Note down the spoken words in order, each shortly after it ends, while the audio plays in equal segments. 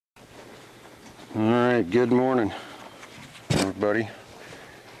Alright, good morning everybody.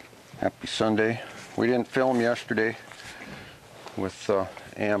 Happy Sunday. We didn't film yesterday with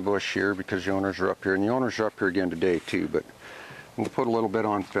Ambush here because the owners are up here, and the owners are up here again today too, but we'll put a little bit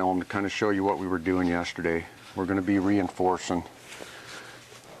on film to kind of show you what we were doing yesterday. We're going to be reinforcing,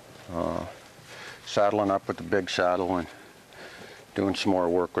 saddling up with the big saddle and doing some more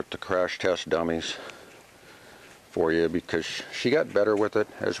work with the crash test dummies for you, because she got better with it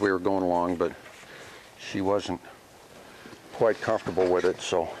as we were going along, but she wasn't quite comfortable with it,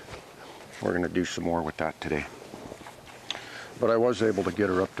 so we're going to do some more with that today. But I was able to get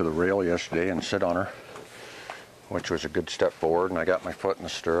her up to the rail yesterday and sit on her, which was a good step forward, and I got my foot in the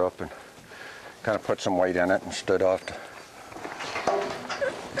stirrup and kind of put some weight in it and stood off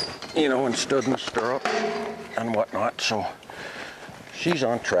and stood in the stirrup and whatnot. So she's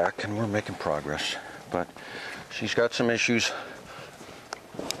on track and we're making progress, but she's got some issues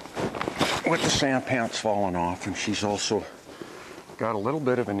with the sand pants falling off, and she's also got a little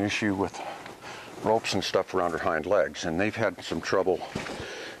bit of an issue with ropes and stuff around her hind legs, and they've had some trouble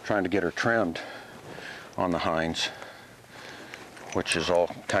trying to get her trimmed on the hinds, which is all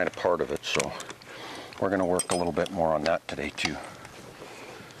kind of part of it. So we're going to work a little bit more on that today too.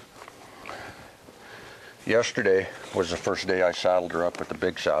 Yesterday was the first day I saddled her up with the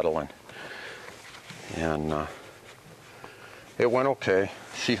big saddle, and it went okay.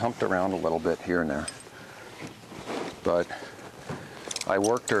 She humped around a little bit here and there, but I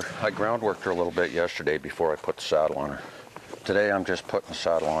ground worked her a little bit yesterday before I put the saddle on her. Today I'm just putting the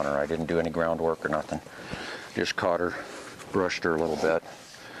saddle on her. I didn't do any ground work or nothing. Just caught her, brushed her a little bit,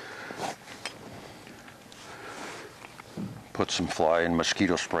 put some fly and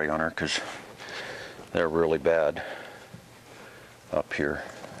mosquito spray on her because they're really bad up here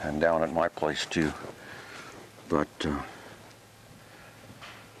and down at my place too. But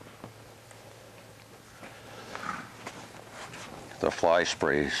the fly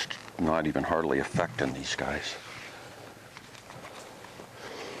spray is not even hardly affecting these guys.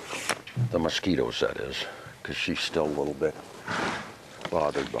 The mosquitoes, that is, because she's still a little bit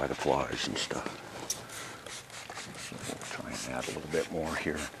bothered by the flies and stuff. So we'll try and add a little bit more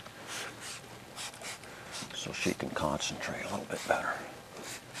here so she can concentrate a little bit better.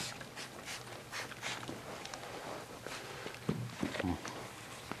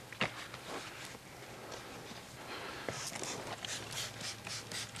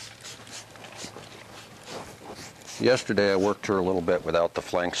 Yesterday I worked her a little bit without the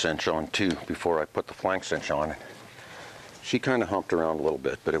flank cinch on too, before I put the flank cinch on. She kind of humped around a little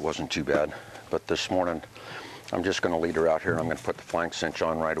bit, but it wasn't too bad. But this morning I'm just going to lead her out here. I'm going to put the flank cinch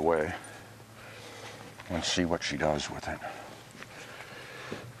on right away and see what she does with it.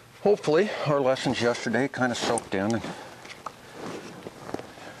 Hopefully our lessons yesterday kind of soaked in and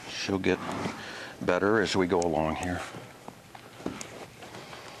she'll get better as we go along here.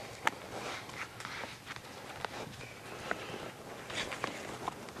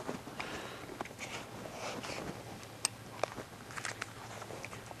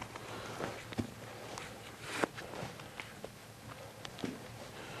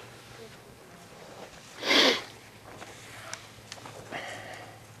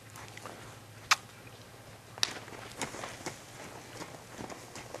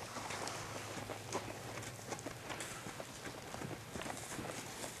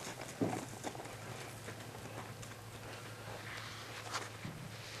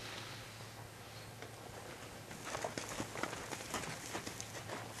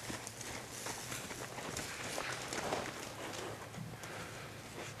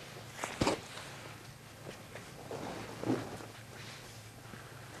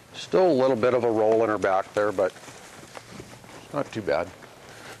 Still a little bit of a roll in her back there, but it's not too bad.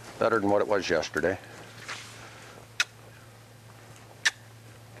 Better than what it was yesterday.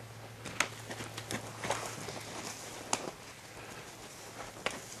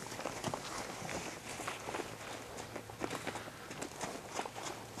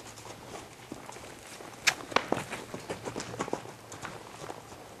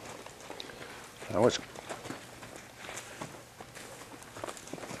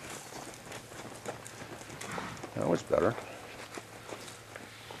 That was better.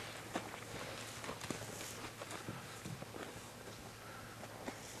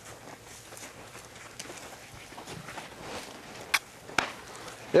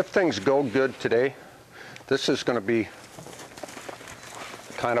 If things go good today, this is going to be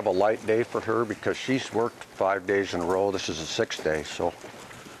kind of a light day for her because she's worked 5 days in a row. This is the 6th day, so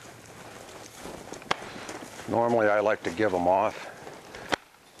normally I like to give them off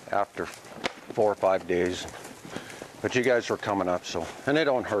after 4 or 5 days, But you guys were coming up, so, and it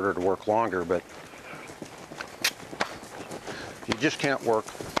don't hurt her to work longer, but you just can't work.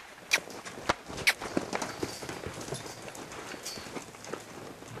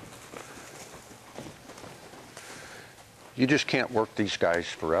 You just can't work these guys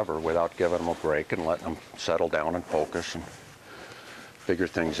forever without giving them a break and letting them settle down and focus and figure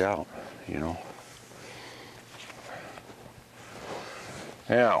things out, you know.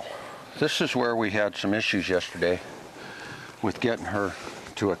 Now, this is where we had some issues yesterday with getting her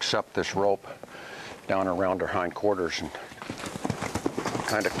to accept this rope down around her hindquarters and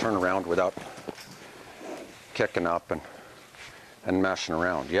kind of turn around without kicking up and messing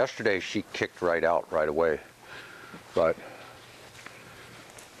around. Yesterday she kicked right out right away, but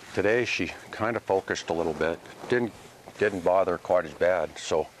today she kind of focused a little bit. Didn't bother quite as bad,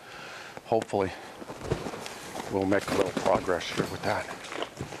 so hopefully we'll make a little progress here with that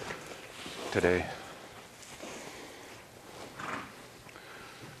today.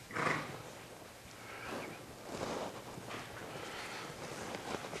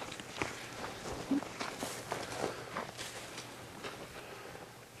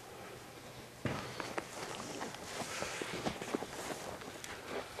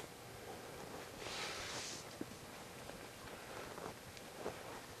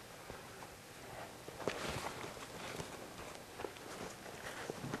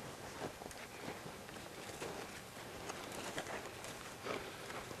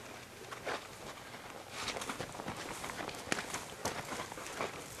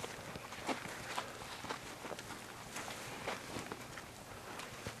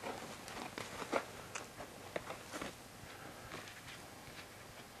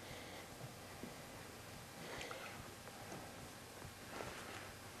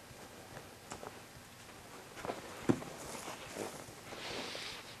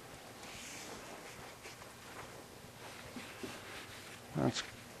 That's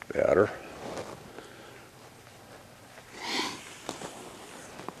better.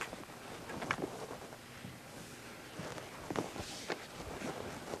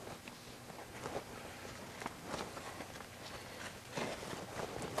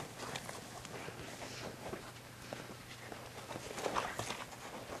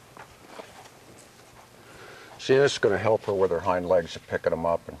 See, this is going to help her with her hind legs of picking them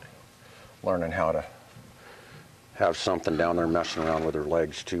up and learning how to have something down there messing around with her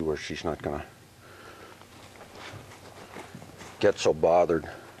legs too, where she's not going to get so bothered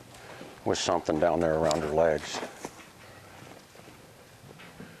with something down there around her legs.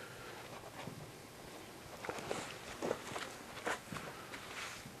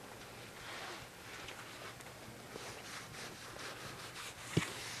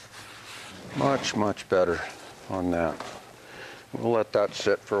 Much better on that. We'll let that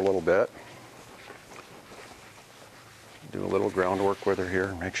sit for a little bit. Do a little groundwork with her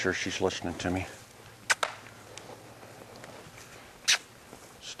here, make sure she's listening to me.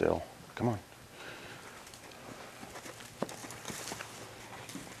 Still, come on.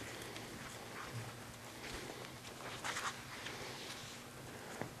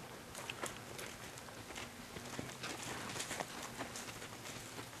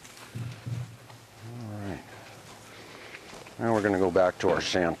 All right. Now we're going to go back to our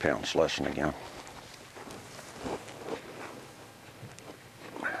sand pants lesson again.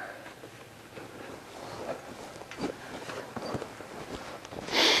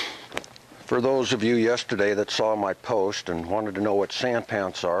 For those of you yesterday that saw my post and wanted to know what sand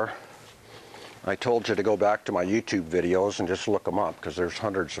pants are, I told you to go back to my YouTube videos and just look them up, because there's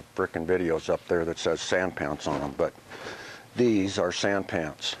hundreds of frickin' videos up there that says sand pants on them. But these are sand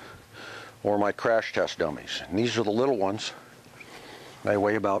pants, or my crash test dummies. And these are the little ones. They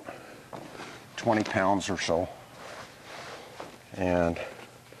weigh about 20 pounds or so. And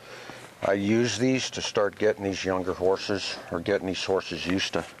I use these to start getting these younger horses, or getting these horses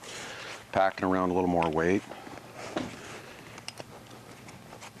used to packing around a little more weight.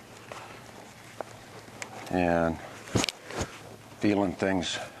 And feeling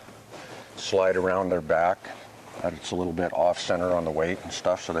things slide around their back, that it's a little bit off center on the weight and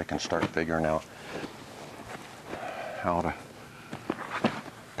stuff, so they can start figuring out how to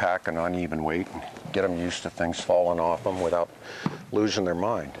pack an uneven weight and get them used to things falling off them without losing their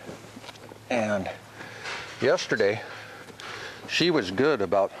mind. And yesterday she was good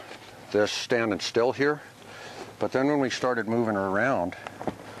about this standing still here, but then when we started moving her around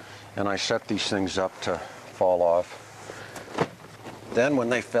and I set these things up to fall off, then when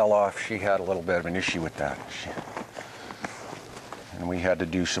they fell off she had a little bit of an issue with that, and we had to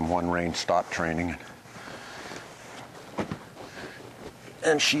do some one rein stop training,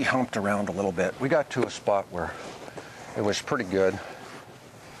 and she humped around a little bit. We got to a spot where it was pretty good.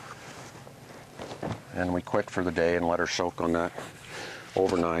 And we quit for the day and let her soak on that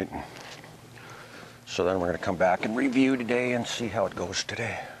overnight. So then we're going to come back and review today and see how it goes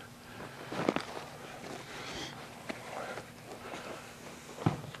today.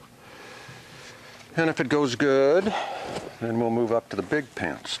 And if it goes good, then we'll move up to the big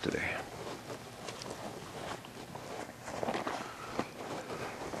pants today.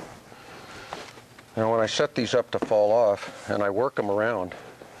 Now when I set these up to fall off and I work them around,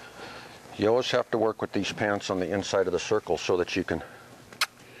 you always have to work with these pants on the inside of the circle so that you can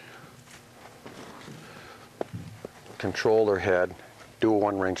control their head, do a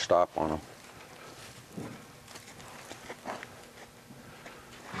one-ring stop on them.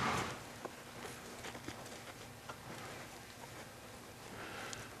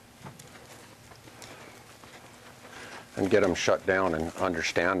 And get them shut down and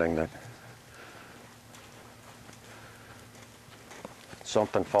understanding that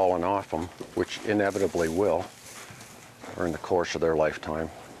something falling off them, which inevitably will, or in the course of their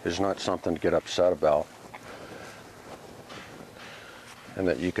lifetime, is not something to get upset about, and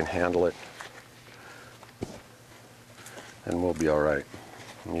that you can handle it and we'll be all right.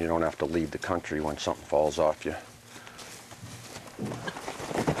 And you don't have to leave the country when something falls off you.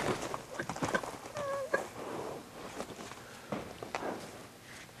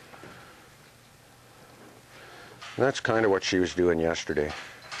 And that's kind of what she was doing yesterday.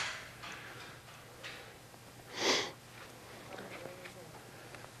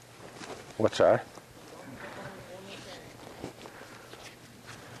 What's that?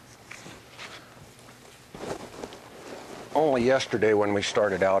 Only yesterday when we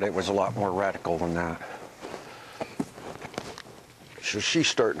started out, it was a lot more radical than that. So she's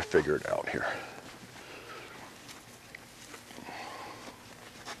starting to figure it out here.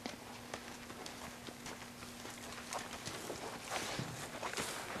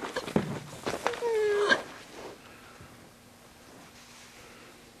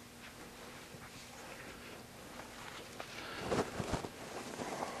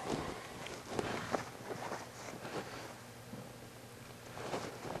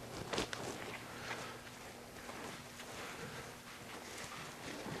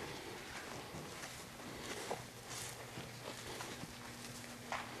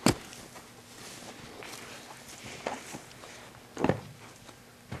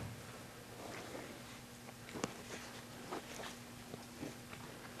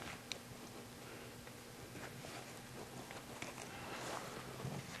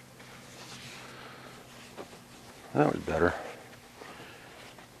 That was better.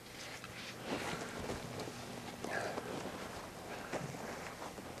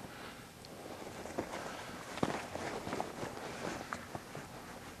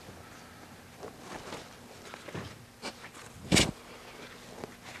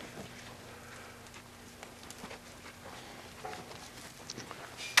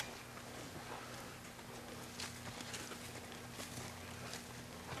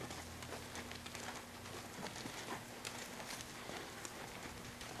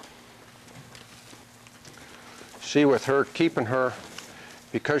 See, with her, keeping her,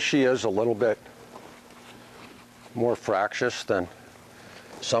 because she is a little bit more fractious than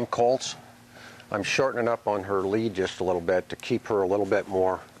some colts, I'm shortening up on her lead just a little bit to keep her a little bit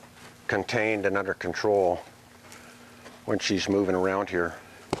more contained and under control when she's moving around here,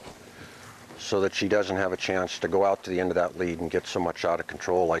 so that she doesn't have a chance to go out to the end of that lead and get so much out of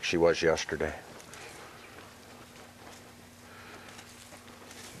control like she was yesterday.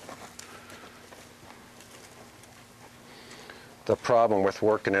 The problem with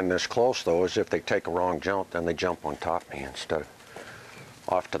working in this close, though, is if they take a wrong jump, then they jump on top of me instead of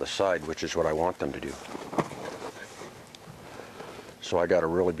off to the side, which is what I want them to do. So I got to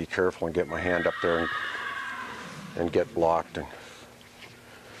really be careful and get my hand up there and get blocked and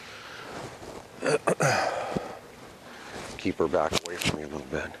keep her back away from me a little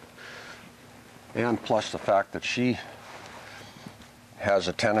bit. And plus the fact that she has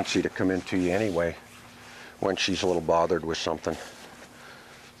a tendency to come into you anyway when she's a little bothered with something.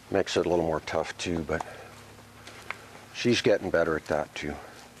 Makes it a little more tough too, but she's getting better at that too.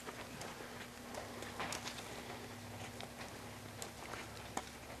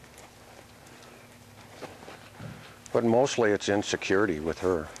 But mostly it's insecurity with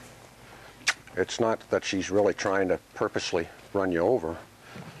her. It's not that she's really trying to purposely run you over.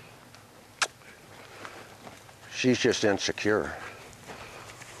 She's just insecure.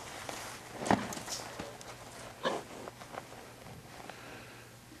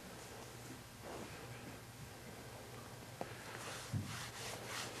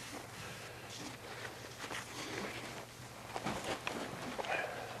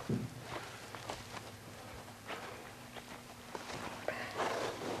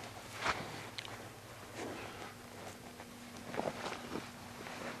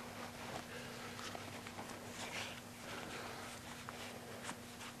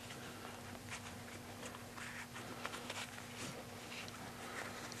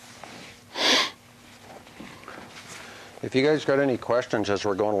 If you guys got any questions as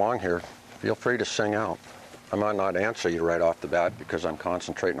we're going along here, feel free to sing out. I might not answer you right off the bat because I'm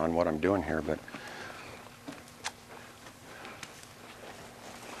concentrating on what I'm doing here, but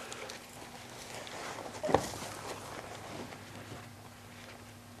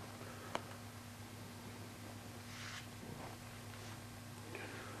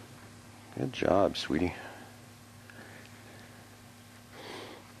good job, sweetie.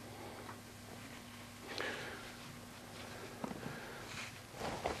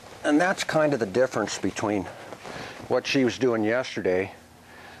 And that's kind of the difference between what she was doing yesterday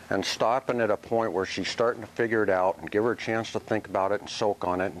and stopping at a point where she's starting to figure it out and give her a chance to think about it and soak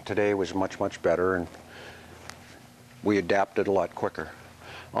on it. And today was much, much better, and we adapted a lot quicker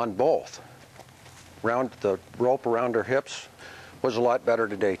on both. The rope around her hips was a lot better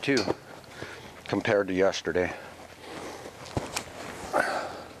today too compared to yesterday.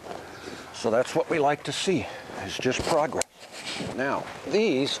 So that's what we like to see, is just progress. Now,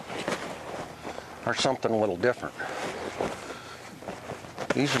 these are something a little different.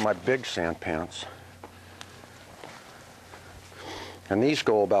 These are my big sand pants. And these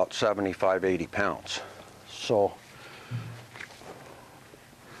go about 75, 80 pounds. So,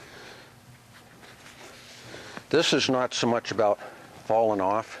 this is not so much about falling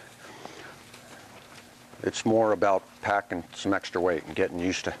off. It's more about packing some extra weight and getting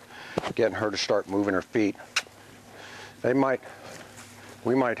used to getting her to start moving her feet.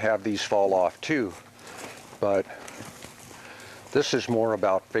 We might have these fall off too, but this is more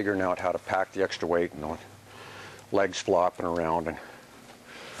about figuring out how to pack the extra weight and the legs flopping around and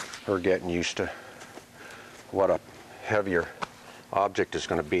her getting used to what a heavier object is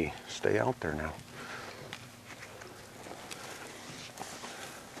going to be. Stay out there now.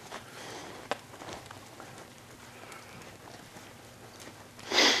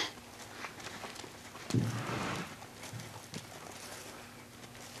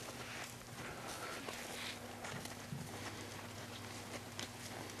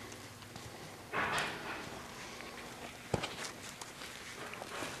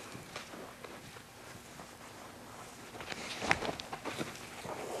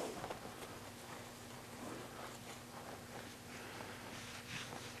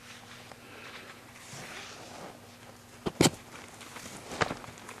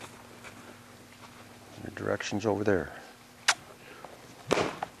 Directions over there.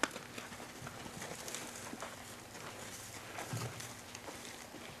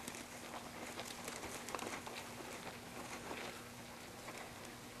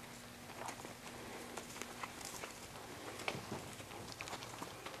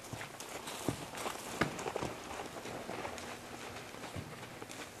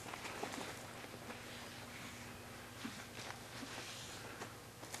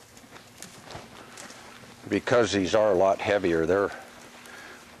 Because these are a lot heavier,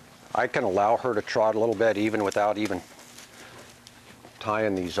 I can allow her to trot a little bit even without even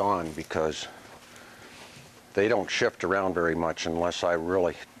tying these on, because they don't shift around very much unless I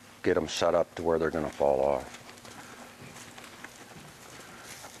really get them set up to where they're going to fall off.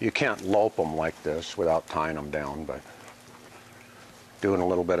 You can't lope them like this without tying them down, but doing a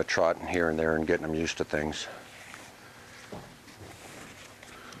little bit of trotting here and there and getting them used to things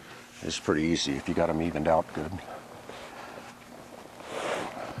is pretty easy if you got them evened out good.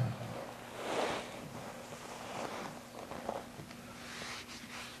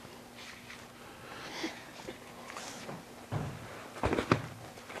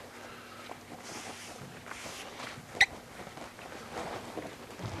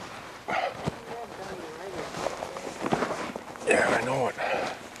 Yeah, I know it.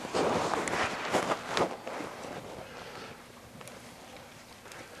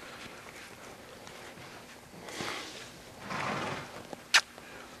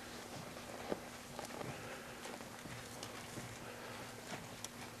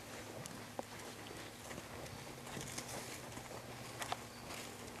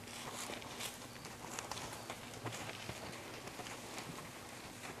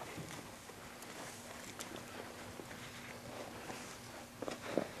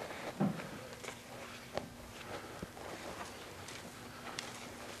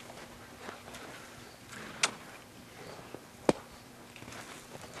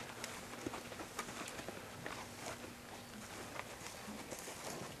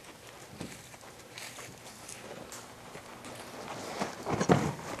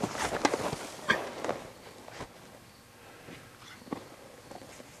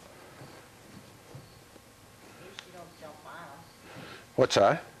 What's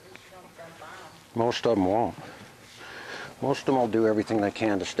that? Most of them won't. Most of them will do everything they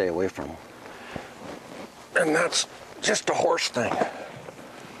can to stay away from them. And that's just a horse thing.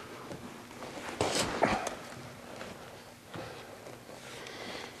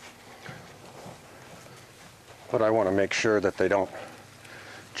 But I want to make sure that they don't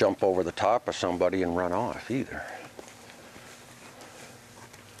jump over the top of somebody and run off either.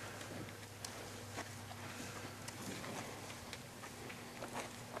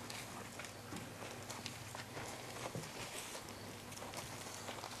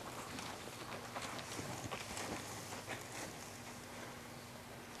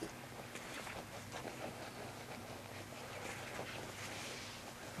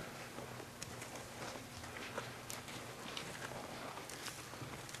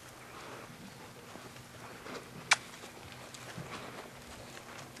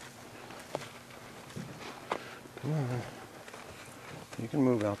 Come on. You can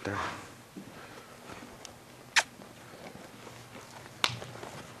move out there.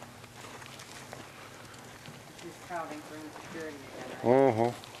 She's crowding for insecurity again,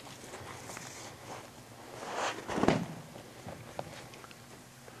 right?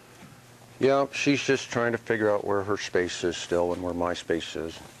 Yeah, she's just trying to figure out where her space is still and where my space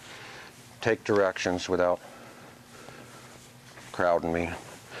is. Take directions without crowding me.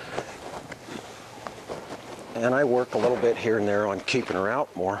 And I work a little bit here and there on keeping her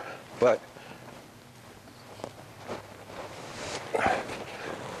out more, but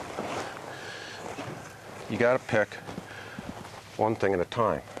you got to pick one thing at a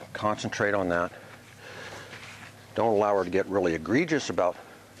time. Concentrate on that. Don't allow her to get really egregious about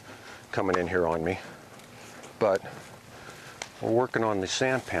coming in here on me, but we're working on the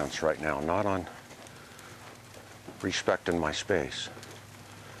sand pants right now, not on respecting my space.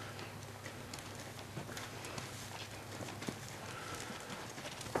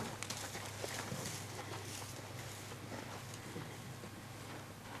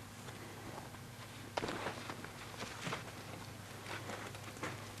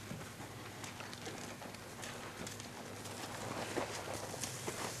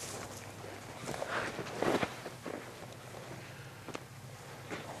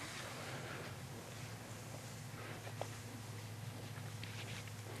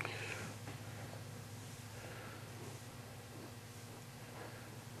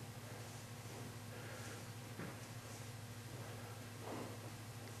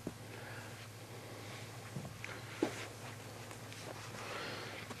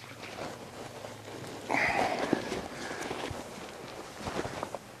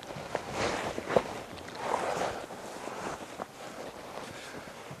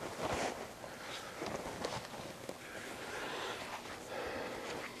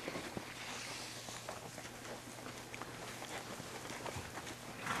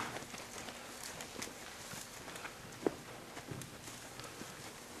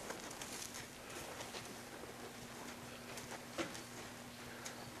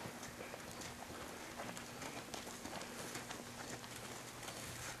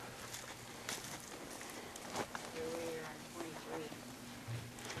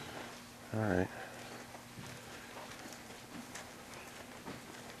 All right.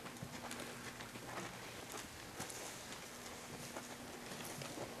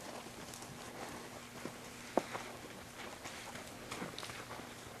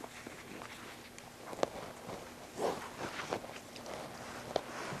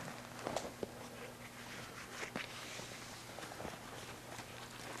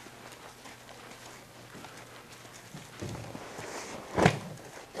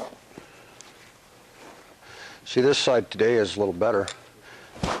 See, this side today is a little better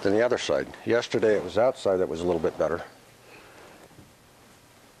than the other side. Yesterday it was outside that was a little bit better.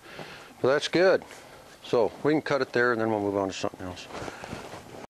 Well, that's good. So we can cut it there and then we'll move on to something else.